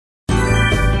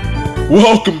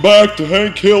Welcome back to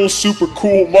Hank Hill's Super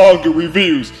Cool Manga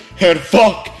Reviews. And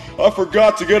fuck, I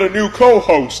forgot to get a new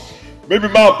co-host. Maybe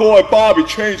my boy Bobby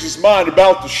changed his mind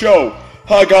about the show.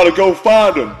 I gotta go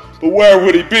find him, but where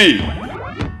would he be? I'm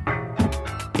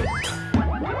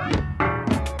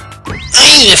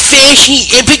a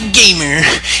fashy epic gamer,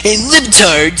 and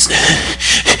libtards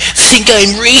think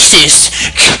I'm racist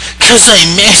cause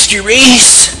I'm master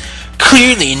race.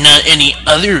 Clearly not any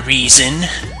other reason.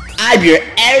 I'm your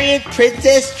Aryan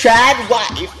princess tribe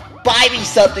wife. Buy me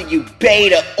something, you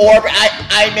beta orb.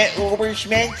 I meant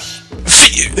Uberschmensch.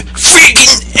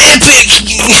 Freaking epic!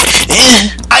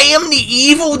 I am the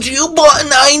evil Jewbot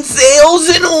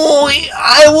 9000.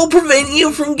 I will prevent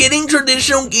you from getting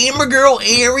traditional gamer girl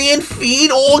Aryan feed.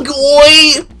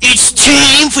 It's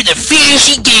time for the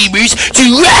Fashy Gamers to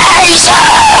rise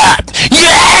up!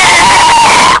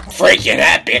 Yeah! Freaking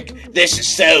epic! This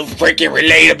is so freaking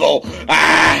relatable.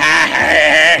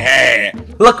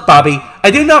 Look, Bobby, I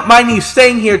do not mind you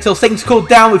staying here till things cool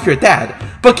down with your dad,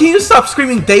 but can you stop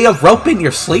screaming Day of Rope in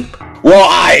your sleep? Well,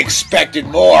 I expected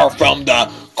more from the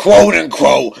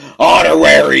quote-unquote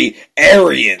honorary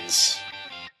Aryans.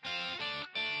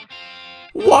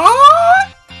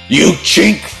 What? You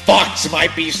chink fucks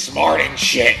might be smart and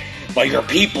shit, but your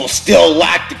people still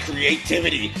lack the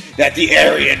creativity that the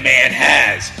Aryan man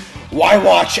has. Why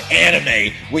watch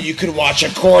anime when you can watch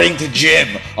According to Jim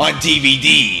on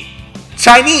DVD?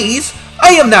 Chinese? I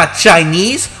am not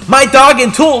Chinese. My dog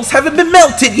and tools haven't been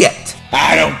melted yet.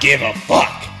 I don't give a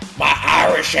fuck. My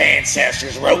Irish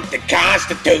ancestors wrote the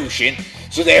Constitution,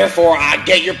 so therefore I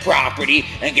get your property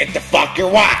and get to fuck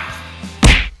your wife.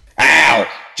 Ow!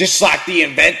 Just like the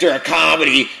inventor of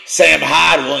comedy, Sam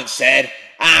Hyde once said,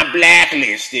 I'm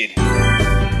blacklisted.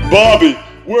 Bobby,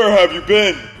 where have you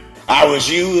been? I was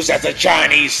used as a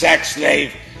Chinese sex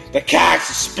slave. The cats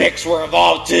and spics were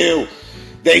involved too.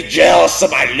 They jealous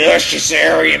of my luscious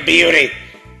Aryan beauty.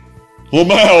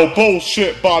 Lamau,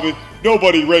 bullshit, Bobby.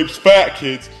 Nobody rapes fat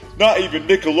kids, not even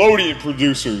Nickelodeon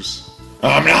producers.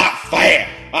 I'm not fat,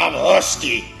 I'm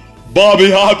husky.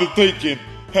 Bobby, I've been thinking,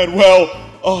 and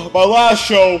well, my last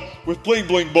show with Bling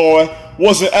Bling Boy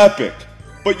wasn't epic.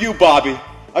 But you, Bobby,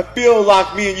 I feel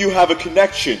like me and you have a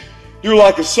connection. You're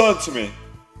like a son to me.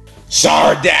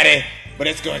 Sorry, Daddy, but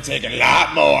it's gonna take a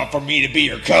lot more for me to be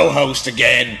your co-host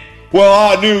again.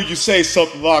 Well, I knew you'd say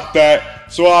something like that,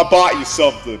 so I bought you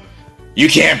something. You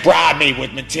can't bribe me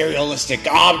with materialistic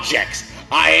objects.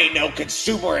 I ain't no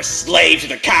consumerist slave to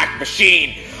the cock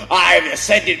machine. I have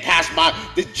ascended past my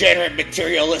degenerate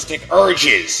materialistic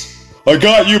urges. I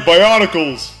got you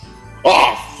Bionicles.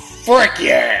 Oh, frick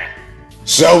yeah!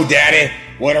 So, Daddy,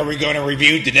 what are we gonna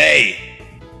review today?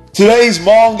 Today's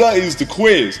manga is The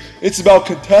Quiz. It's about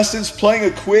contestants playing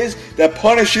a quiz that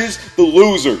punishes the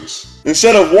losers.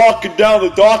 Instead of walking down the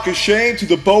dock of shame to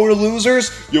the boat of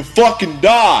losers, you fucking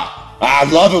die. I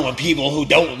love it when people who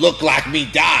don't look like me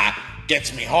die.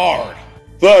 Gets me hard.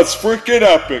 That's freaking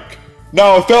epic.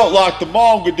 Now, I felt like the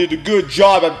manga did a good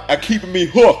job at keeping me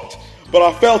hooked, but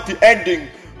I felt the ending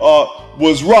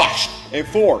was rushed and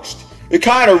forced. It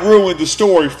kind of ruined the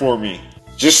story for me.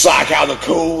 Just like how the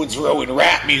cool ones ruin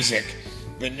rap music.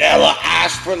 Vanilla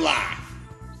Ice for life.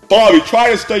 Bobby,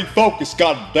 try to stay focused,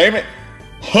 goddammit.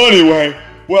 Anyway,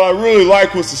 what I really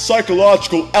liked was the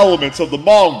psychological elements of the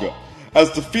manga,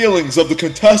 as the feelings of the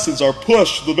contestants are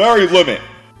pushed to the very limit.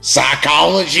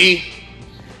 Psychology?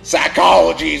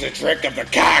 Psychology is a trick of the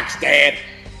cocks, Dad.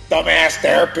 Dumbass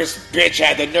therapist bitch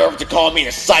had the nerve to call me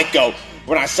a psycho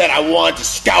when I said I wanted to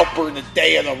scalp her in the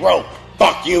day of the rope.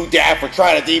 Fuck you, Dad, for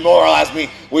trying to demoralize me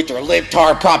with your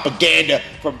libtard propaganda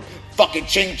from fucking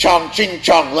ching chong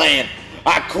land.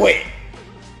 I quit.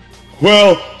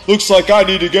 Well, looks like I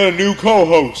need to get a new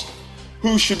co-host.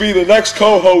 Who should be the next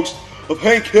co-host of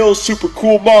Hank Hill's Super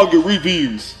Cool Manga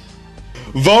Reviews?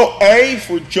 Vote A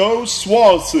for Joe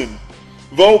Swanson.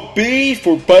 Vote B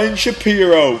for Ben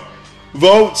Shapiro.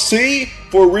 Vote C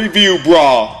for Review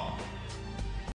Bra.